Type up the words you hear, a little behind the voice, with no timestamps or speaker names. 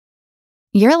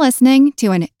You're listening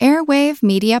to an Airwave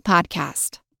Media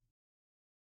Podcast.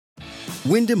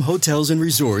 Wyndham Hotels &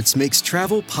 Resorts makes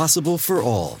travel possible for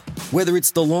all. Whether it's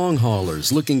the long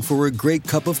haulers looking for a great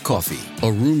cup of coffee,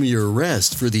 a roomier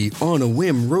rest for the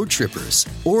on-a-whim road trippers,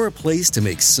 or a place to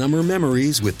make summer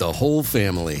memories with the whole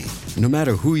family. No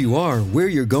matter who you are, where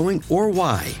you're going, or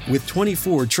why, with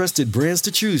 24 trusted brands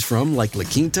to choose from like La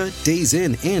Quinta, Days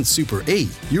Inn, and Super 8,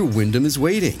 your Wyndham is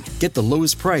waiting. Get the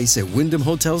lowest price at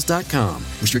WyndhamHotels.com.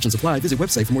 Restrictions apply. Visit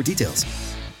website for more details.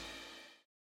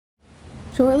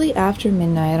 Shortly after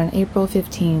midnight on April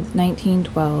 15,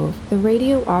 1912, the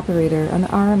radio operator on the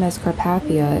RMS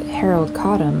Carpathia, Harold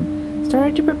Cottam,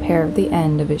 started to prepare for the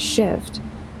end of his shift.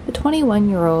 The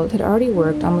 21-year-old had already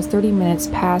worked almost 30 minutes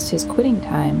past his quitting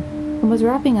time and was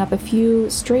wrapping up a few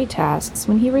stray tasks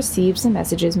when he received some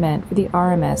messages meant for the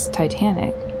RMS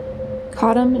Titanic.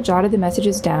 Cottam jotted the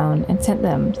messages down and sent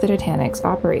them to the Titanic's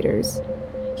operators.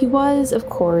 He was, of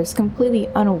course, completely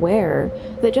unaware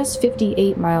that just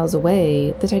 58 miles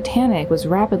away, the Titanic was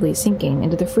rapidly sinking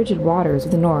into the frigid waters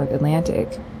of the North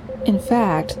Atlantic. In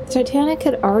fact, the Titanic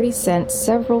had already sent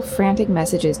several frantic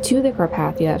messages to the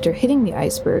Carpathia after hitting the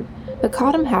iceberg, but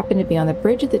Cottam happened to be on the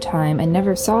bridge at the time and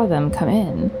never saw them come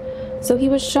in. So he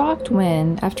was shocked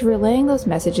when, after relaying those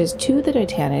messages to the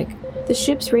Titanic, the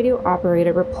ship's radio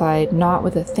operator replied not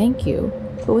with a thank you,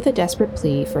 but with a desperate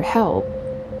plea for help.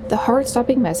 The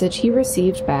heart-stopping message he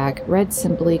received back read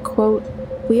simply, quote,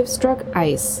 "We have struck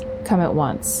ice. Come at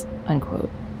once," unquote.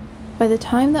 By the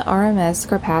time the RMS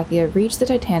Carpathia reached the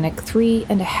Titanic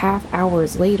 3.5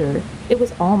 hours later, it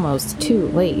was almost too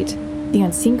late. The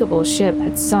unsinkable ship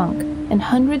had sunk, and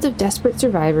hundreds of desperate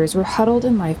survivors were huddled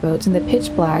in lifeboats in the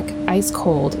pitch-black,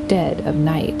 ice-cold dead of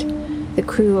night. The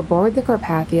crew aboard the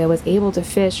Carpathia was able to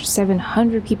fish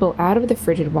 700 people out of the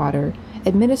frigid water,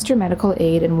 administer medical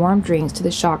aid and warm drinks to the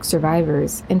shocked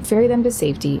survivors, and ferry them to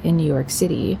safety in New York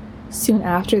City. Soon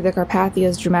after the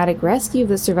Carpathia's dramatic rescue of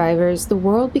the survivors, the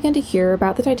world began to hear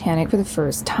about the Titanic for the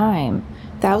first time.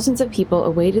 Thousands of people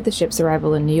awaited the ship's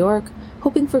arrival in New York,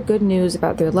 hoping for good news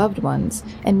about their loved ones,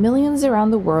 and millions around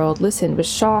the world listened with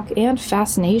shock and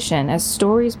fascination as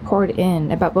stories poured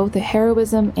in about both the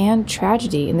heroism and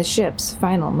tragedy in the ship's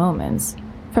final moments.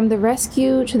 From the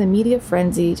rescue to the media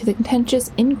frenzy to the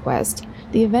contentious inquest,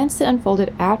 the events that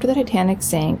unfolded after the Titanic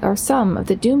sank are some of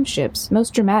the doomed ship's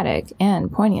most dramatic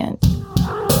and poignant.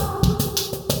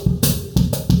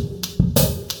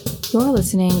 You're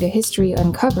listening to History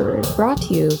Uncovered, brought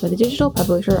to you by the digital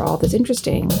publisher All That's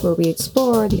Interesting, where we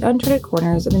explore the uncharted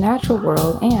corners of the natural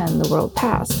world and the world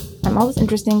past. I'm All That's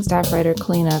Interesting staff writer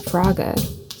Kalina Fraga.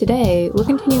 Today, we're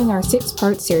continuing our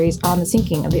 6-part series on the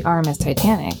sinking of the RMS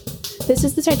Titanic. This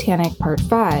is the Titanic Part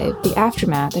 5, the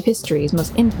aftermath of history's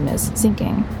most infamous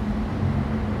sinking.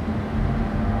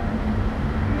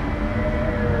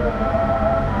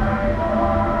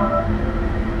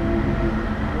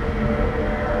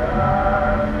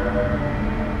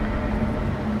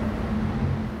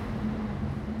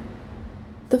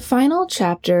 The final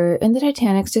chapter in the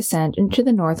Titanic's descent into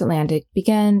the North Atlantic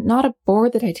began not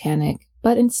aboard the Titanic,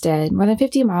 but instead more than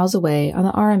 50 miles away on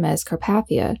the RMS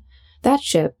Carpathia. That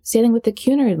ship, sailing with the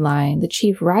Cunard Line, the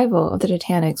chief rival of the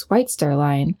Titanic's White Star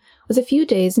Line, was a few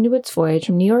days into its voyage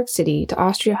from New York City to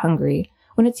Austria-Hungary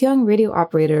when its young radio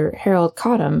operator, Harold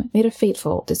Cottam, made a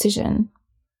fateful decision.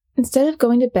 Instead of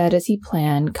going to bed as he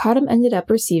planned, Cottam ended up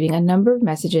receiving a number of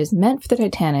messages meant for the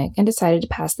Titanic and decided to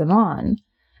pass them on.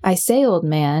 "I say, old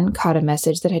man," Cottam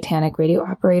messaged the Titanic radio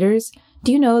operators,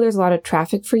 "do you know there's a lot of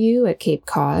traffic for you at Cape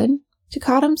Cod?" To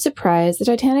Cottam's surprise, the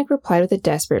Titanic replied with a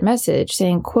desperate message,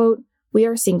 saying, quote, "We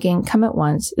are sinking, come at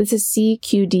once. This is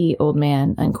CQD, old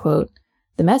man," unquote.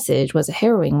 The message was a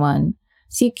harrowing one.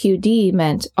 CQD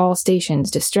meant all stations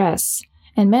distress,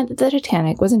 and meant that the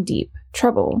Titanic was in deep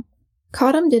trouble.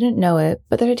 Cottam didn't know it,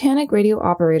 but the Titanic radio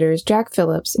operators Jack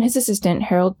Phillips and his assistant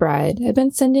Harold Bride had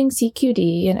been sending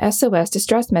CQD and SOS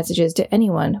distress messages to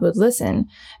anyone who would listen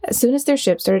as soon as their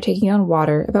ship started taking on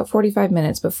water about 45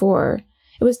 minutes before.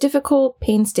 It was difficult,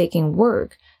 painstaking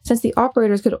work, since the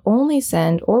operators could only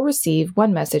send or receive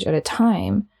one message at a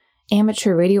time.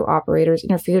 Amateur radio operators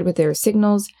interfered with their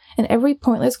signals, and every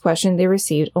pointless question they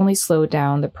received only slowed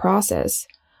down the process.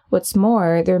 What's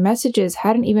more, their messages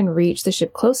hadn't even reached the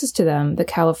ship closest to them, the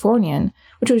Californian,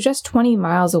 which was just 20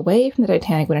 miles away from the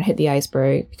Titanic when it hit the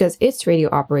iceberg, because its radio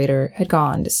operator had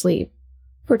gone to sleep.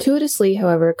 Fortuitously,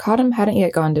 however, Cottam hadn't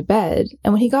yet gone to bed,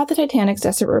 and when he got the Titanic's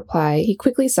desperate reply, he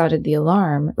quickly sounded the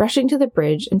alarm, rushing to the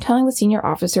bridge and telling the senior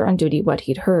officer on duty what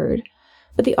he'd heard.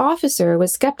 But the officer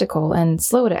was skeptical and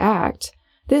slow to act.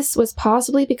 This was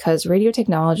possibly because radio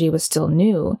technology was still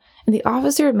new, and the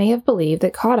officer may have believed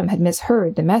that Cottam had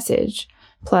misheard the message.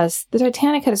 Plus, the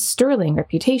Titanic had a sterling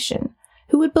reputation.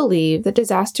 Who would believe that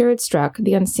disaster had struck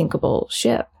the unsinkable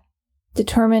ship?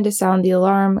 Determined to sound the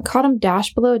alarm, Cottam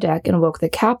dashed below deck and woke the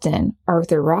captain,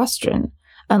 Arthur Rostron.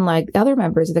 Unlike other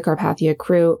members of the Carpathia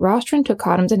crew, Rostron took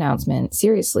Cottam's announcement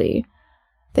seriously.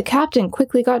 The captain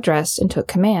quickly got dressed and took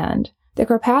command. The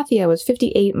Carpathia was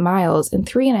 58 miles and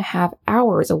 3.5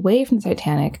 hours away from the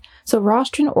Titanic, so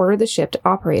Rostron ordered the ship to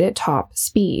operate at top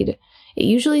speed. It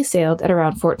usually sailed at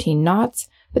around 14 knots,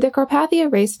 but the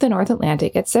Carpathia raced the North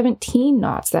Atlantic at 17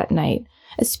 knots that night,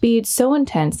 a speed so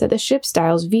intense that the ship's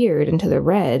dials veered into the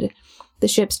red. The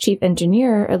ship's chief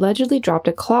engineer allegedly dropped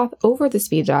a cloth over the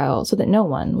speed dial so that no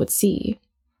one would see.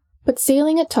 But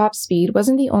sailing at top speed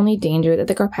wasn't the only danger that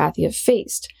the Carpathia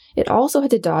faced. It also had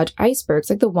to dodge icebergs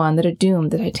like the one that had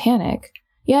doomed the Titanic.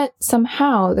 Yet,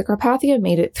 somehow, the Carpathia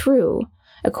made it through.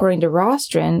 According to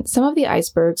Rostron, some of the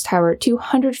icebergs towered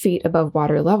 200 feet above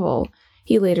water level.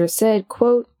 He later said,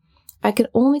 quote, "I could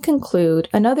only conclude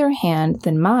another hand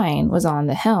than mine was on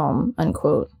the helm,"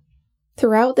 unquote.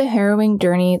 Throughout the harrowing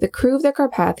journey, the crew of the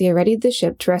Carpathia readied the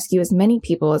ship to rescue as many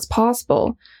people as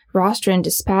possible. Rostron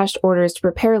dispatched orders to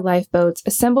prepare lifeboats,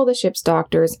 assemble the ship's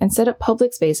doctors, and set up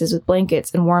public spaces with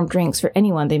blankets and warm drinks for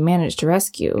anyone they managed to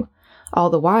rescue. All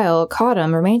the while,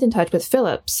 Cottam remained in touch with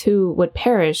Phillips, who would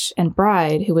perish, and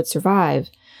Bride, who would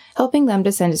survive, helping them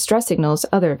to send distress signals to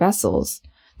other vessels.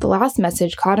 The last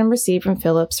message Cottam received from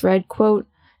Phillips read, quote,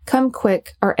 "Come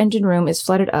quick, our engine room is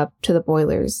flooded up to the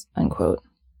boilers," unquote.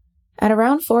 At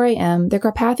around 4 a.m., the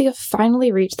Carpathia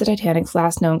finally reached the Titanic's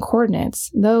last known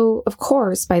coordinates, though, of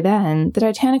course, by then, the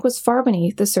Titanic was far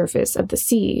beneath the surface of the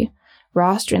sea.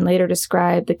 Rostron later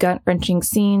described the gut-wrenching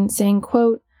scene, saying,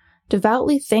 quote,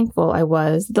 "Devoutly thankful I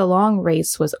was that the long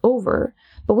race was over,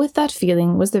 but with that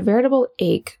feeling was the veritable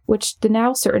ache which the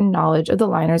now certain knowledge of the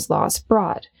liner's loss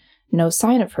brought. No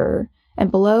sign of her, and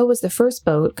below was the first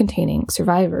boat containing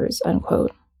survivors,"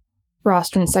 unquote.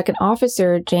 Rostron's second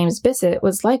officer, James Bissett,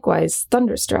 was likewise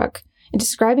thunderstruck. In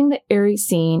describing the eerie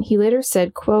scene, he later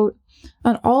said, quote,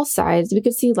 "On all sides we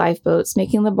could see lifeboats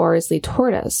making laboriously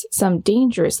toward us, some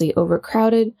dangerously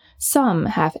overcrowded, some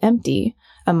half empty.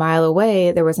 A mile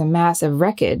away there was a mass of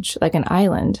wreckage, like an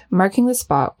island, marking the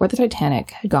spot where the Titanic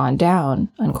had gone down,"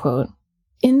 unquote.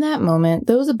 In that moment,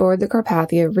 those aboard the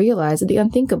Carpathia realized that the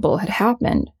unthinkable had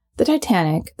happened. The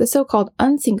Titanic, the so-called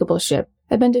unsinkable ship,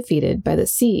 had been defeated by the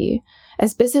sea.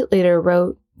 As Bissett later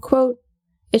wrote, quote,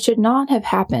 "It should not have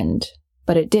happened,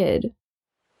 but it did."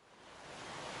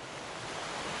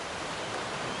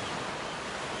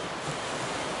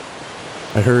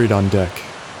 I hurried on deck,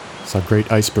 saw great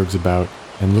icebergs about,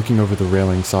 and looking over the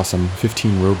railing saw some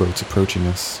 15 rowboats approaching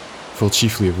us, full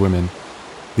chiefly of women.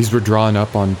 These were drawn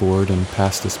up on board and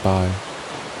passed us by,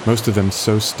 most of them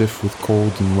so stiff with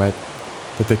cold and wet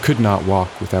that they could not walk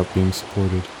without being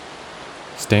supported.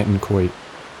 Stanton Coit,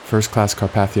 first-class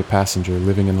Carpathia passenger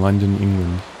living in London,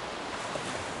 England.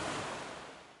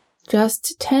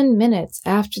 Just 10 minutes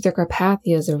after the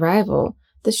Carpathia's arrival,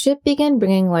 the ship began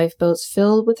bringing lifeboats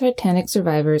filled with Titanic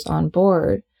survivors on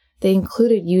board. They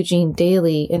included Eugene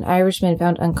Daly, an Irishman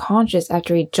found unconscious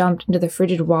after he jumped into the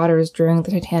frigid waters during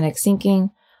the Titanic sinking,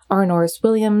 R. Norris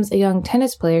Williams, a young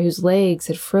tennis player whose legs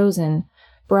had frozen,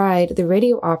 Bride, the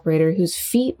radio operator whose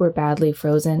feet were badly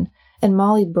frozen, and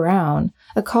Molly Brown,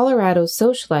 a Colorado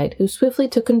socialite who swiftly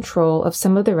took control of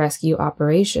some of the rescue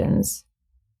operations.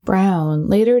 Brown,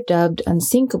 later dubbed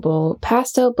Unsinkable,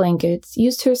 passed out blankets,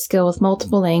 used her skill with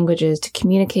multiple languages to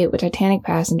communicate with Titanic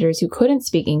passengers who couldn't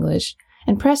speak English,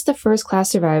 and pressed the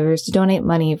first-class survivors to donate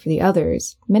money for the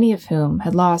others, many of whom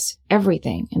had lost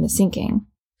everything in the sinking.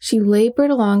 She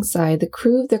labored alongside the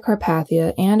crew of the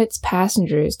Carpathia and its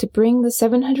passengers to bring the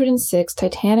 706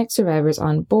 Titanic survivors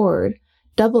on board,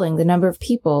 doubling the number of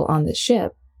people on the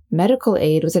ship. Medical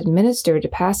aid was administered to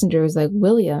passengers like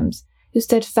Williams, who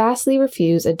steadfastly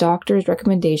refused a doctor's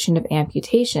recommendation of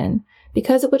amputation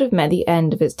because it would have meant the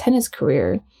end of his tennis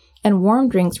career, and warm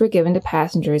drinks were given to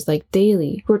passengers like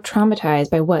Daly, who were traumatized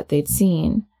by what they'd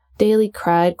seen. Daly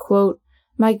cried, quote,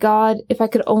 "My God, if I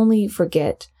could only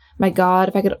forget. My God,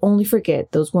 if I could only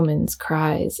forget those women's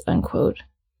cries," unquote.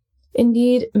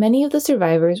 Indeed, many of the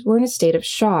survivors were in a state of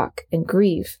shock and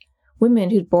grief. Women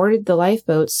who'd boarded the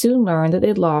lifeboat soon learned that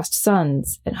they'd lost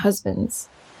sons and husbands.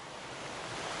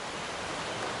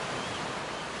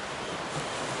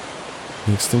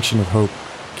 The extinction of hope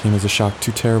came as a shock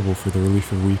too terrible for the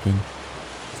relief of weeping.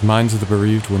 The minds of the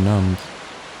bereaved were numbed.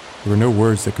 There were no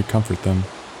words that could comfort them.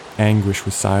 Anguish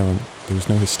was silent. There was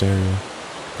no hysteria.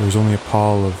 There was only a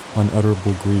pall of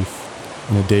unutterable grief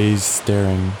and a dazed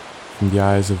staring from the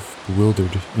eyes of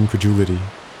bewildered incredulity.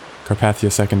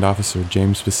 Carpathia Second Officer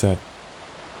James Bissett.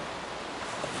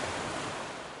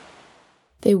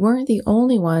 They weren't the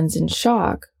only ones in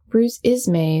shock. Bruce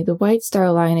Ismay, the White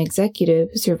Star Line executive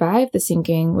who survived the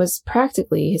sinking, was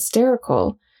practically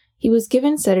hysterical. He was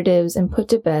given sedatives and put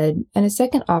to bed, and a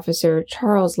second officer,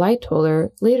 Charles Lightoller,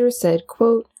 later said,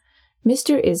 quote,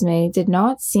 "Mr. Ismay did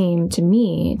not seem to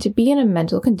me to be in a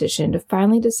mental condition to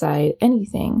finally decide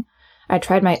anything. I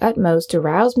tried my utmost to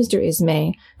rouse Mr.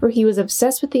 Ismay, for he was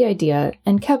obsessed with the idea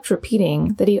and kept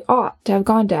repeating that he ought to have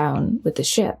gone down with the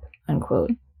ship."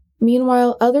 Unquote.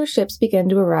 Meanwhile, other ships began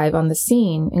to arrive on the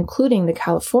scene, including the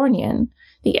Californian.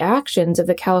 The actions of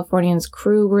the Californian's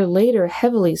crew were later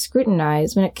heavily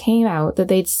scrutinized when it came out that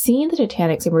they'd seen the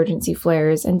Titanic's emergency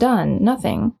flares and done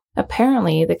nothing.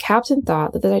 Apparently, the captain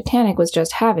thought that the Titanic was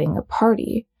just having a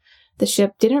party. The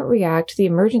ship didn't react to the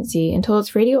emergency until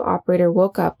its radio operator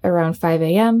woke up around 5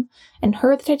 a.m. and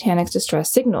heard the Titanic's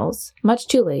distress signals, much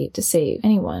too late to save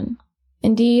anyone.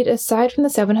 Indeed, aside from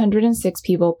the 706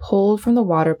 people pulled from the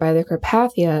water by the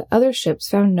Carpathia, other ships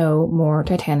found no more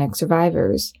Titanic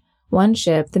survivors. One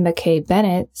ship, the Mackay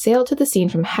Bennett, sailed to the scene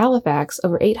from Halifax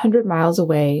over 800 miles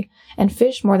away and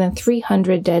fished more than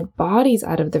 300 dead bodies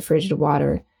out of the frigid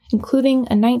water, including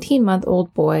a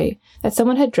 19-month-old boy that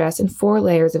someone had dressed in 4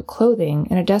 layers of clothing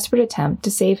in a desperate attempt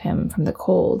to save him from the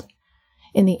cold.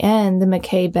 In the end, the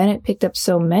Mackay Bennett picked up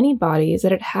so many bodies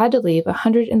that it had to leave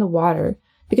 100 in the water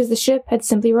because the ship had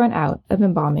simply run out of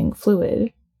embalming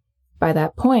fluid. By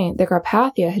that point, the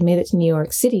Carpathia had made it to New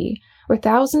York City, where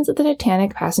thousands of the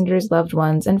Titanic passengers' loved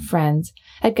ones and friends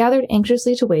had gathered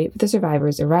anxiously to wait for the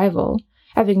survivors' arrival,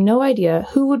 having no idea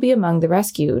who would be among the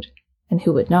rescued and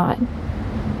who would not.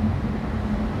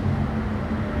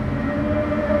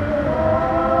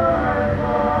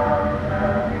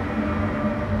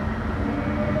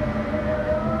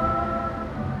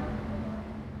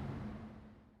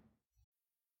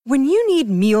 When you need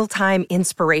mealtime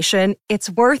inspiration, it's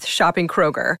worth shopping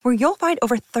Kroger, where you'll find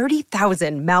over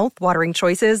 30,000 mouth-watering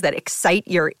choices that excite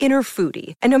your inner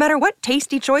foodie. And no matter what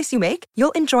tasty choice you make,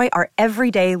 you'll enjoy our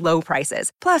everyday low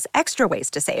prices, plus extra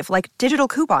ways to save, like digital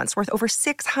coupons worth over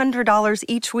 $600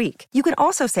 each week. You can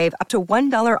also save up to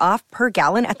 $1 off per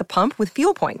gallon at the pump with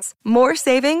fuel points. More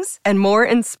savings and more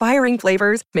inspiring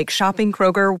flavors make shopping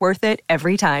Kroger worth it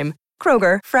every time.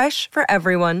 Kroger, fresh for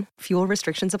everyone. Fuel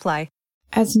restrictions apply.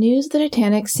 As news of the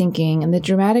Titanic sinking and the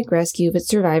dramatic rescue of its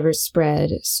survivors spread,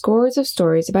 scores of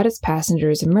stories about its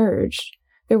passengers emerged.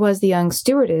 There was the young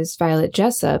stewardess Violet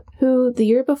Jessup, who, the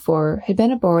year before, had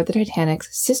been aboard the Titanic's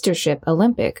sister ship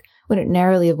Olympic when it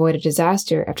narrowly avoided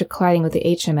disaster after colliding with the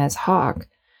HMS Hawk.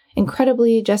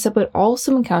 Incredibly, Jessup would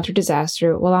also encounter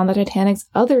disaster while on the Titanic's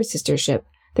other sister ship,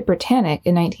 the Britannic,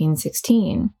 in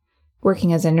 1916.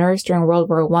 Working as a nurse during World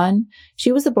War I,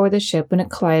 she was aboard the ship when it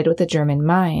collided with a German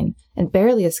mine, and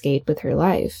barely escaped with her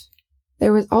life.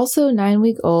 There was also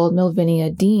 9-week-old Milvinia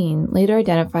Dean, later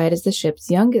identified as the ship's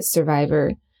youngest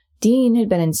survivor. Dean had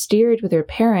been in steerage with her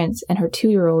parents and her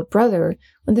 2-year-old brother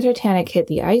when the Titanic hit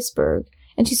the iceberg,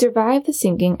 and she survived the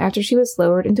sinking after she was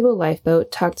lowered into a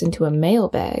lifeboat tucked into a mail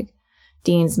bag.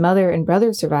 Dean's mother and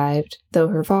brother survived, though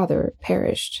her father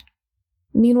perished.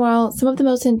 Meanwhile, some of the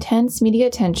most intense media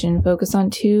attention focused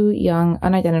on 2 young,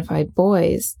 unidentified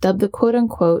boys, dubbed the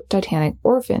quote-unquote Titanic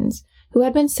orphans, who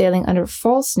had been sailing under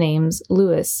false names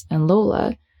Louis and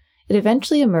Lola. It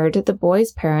eventually emerged that the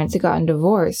boys' parents had gotten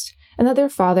divorced, and that their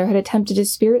father had attempted to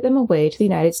spirit them away to the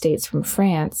United States from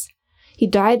France. He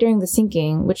died during the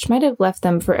sinking, which might have left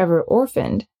them forever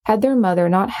orphaned, had their mother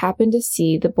not happened to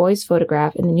see the boys'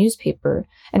 photograph in the newspaper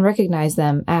and recognize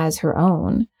them as her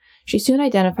own. She soon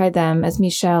identified them as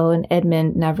Michel and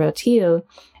Edmond Navratil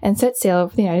and set sail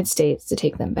for the United States to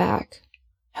take them back.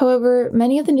 However,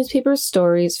 many of the newspaper's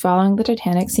stories following the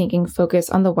Titanic sinking focus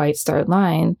on the White Star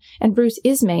Line and Bruce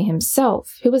Ismay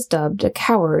himself, who was dubbed a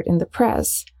coward in the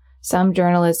press. Some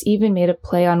journalists even made a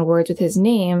play on words with his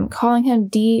name, calling him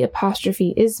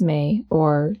D''Ismay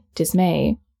or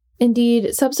Dismay.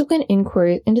 Indeed, subsequent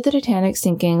inquiries into the Titanic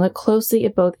sinking looked closely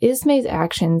at both Ismay's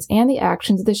actions and the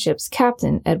actions of the ship's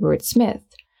captain, Edward Smith.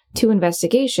 2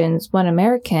 investigations, one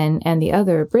American and the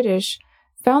other British,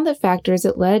 found that factors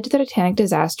that led to the Titanic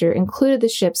disaster included the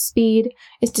ship's speed,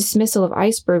 its dismissal of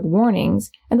iceberg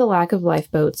warnings, and the lack of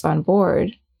lifeboats on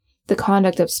board. The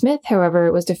conduct of Smith,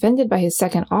 however, was defended by his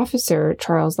second officer,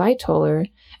 Charles Lightoller,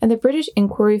 and the British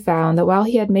inquiry found that while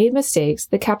he had made mistakes,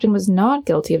 the captain was not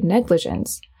guilty of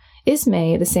negligence.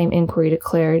 Ismay, the same inquiry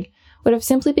declared, would have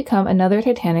simply become another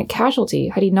Titanic casualty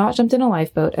had he not jumped in a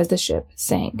lifeboat as the ship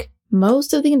sank.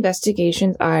 Most of the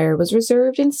investigation's ire was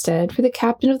reserved instead for the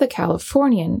captain of the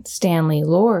Californian, Stanley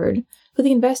Lord, who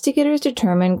the investigators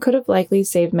determined could have likely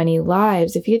saved many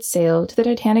lives if he had sailed to the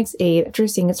Titanic's aid after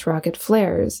seeing its rocket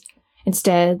flares.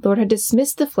 Instead, Lord had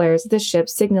dismissed the flares of the ship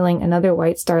signaling another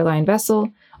White Star Line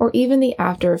vessel, or even the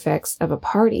after effects of a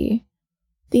party.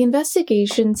 The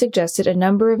investigation suggested a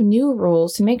number of new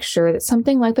rules to make sure that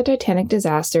something like the Titanic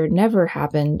disaster never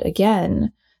happened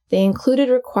again. They included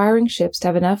requiring ships to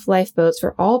have enough lifeboats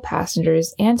for all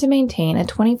passengers and to maintain a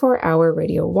 24-hour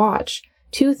radio watch,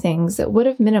 two things that would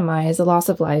have minimized the loss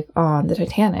of life on the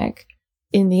Titanic.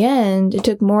 In the end, it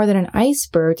took more than an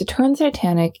iceberg to turn the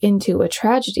Titanic into a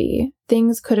tragedy.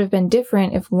 Things could have been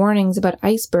different if warnings about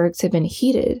icebergs had been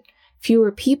heeded.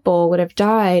 Fewer people would have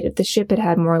died if the ship had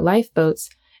had more lifeboats,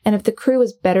 and if the crew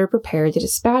was better prepared to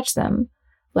dispatch them.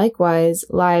 Likewise,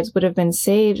 lives would have been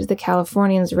saved if the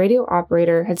Californian's radio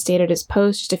operator had stayed at his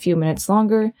post just a few minutes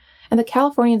longer, and the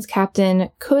Californian's captain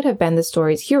could have been the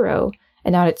story's hero,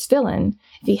 and not its villain,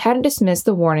 if he hadn't dismissed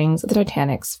the warnings of the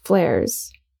Titanic's flares.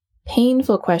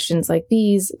 Painful questions like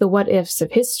these, the what-ifs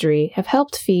of history, have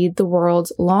helped feed the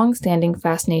world's long-standing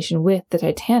fascination with the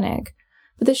Titanic.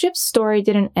 But the ship's story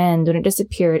didn't end when it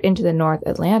disappeared into the North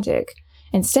Atlantic.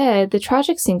 Instead, the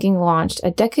tragic sinking launched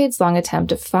a decades-long attempt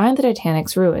to find the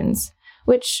Titanic's ruins,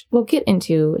 which we'll get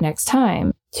into next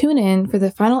time. Tune in for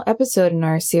the final episode in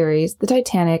our series, The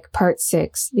Titanic Part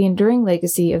 6, The Enduring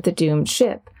Legacy of the Doomed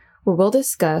Ship, where we'll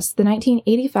discuss the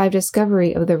 1985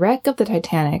 discovery of the wreck of the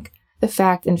Titanic, the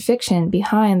fact and fiction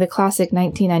behind the classic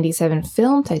 1997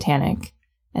 film Titanic,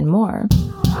 and more.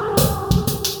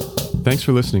 Thanks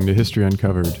for listening to History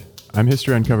Uncovered. I'm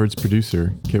History Uncovered's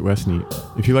producer, Kit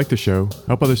Westneat. If you like the show,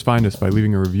 help others find us by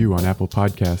leaving a review on Apple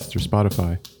Podcasts or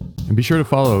Spotify. And be sure to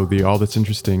follow the All That's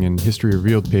Interesting and History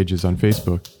Revealed pages on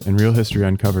Facebook and Real History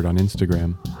Uncovered on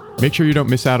Instagram. Make sure you don't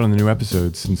miss out on the new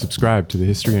episodes and subscribe to the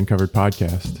History Uncovered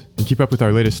podcast. And keep up with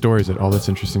our latest stories at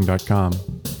allthat'sinteresting.com.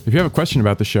 If you have a question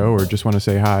about the show or just want to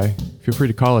say hi, feel free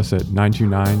to call us at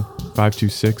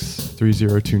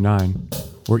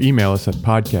 929-526-3029 or email us at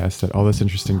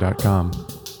podcast@allthat'sinteresting.com.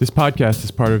 This podcast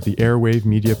is part of the Airwave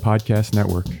Media Podcast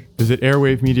Network. Visit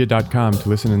airwavemedia.com to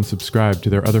listen and subscribe to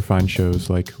their other fine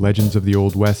shows like Legends of the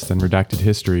Old West and Redacted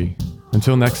History.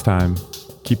 Until next time,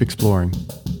 keep exploring.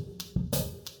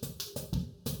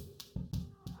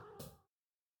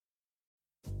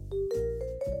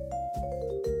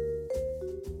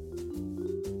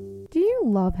 Do you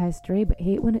love history but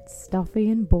hate when it's stuffy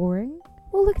and boring?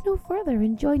 Well, look no further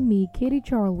and join me, Katie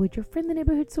Charlwood, your friendly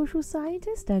neighbourhood social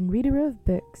scientist and reader of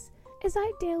books, as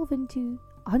I delve into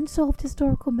unsolved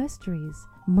historical mysteries,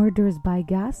 murders by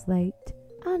gaslight,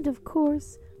 and of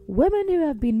course, women who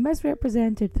have been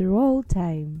misrepresented through all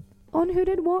time. On Who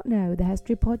Did What Now, the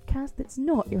history podcast that's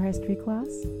not your history class.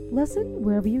 Listen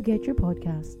wherever you get your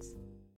podcasts.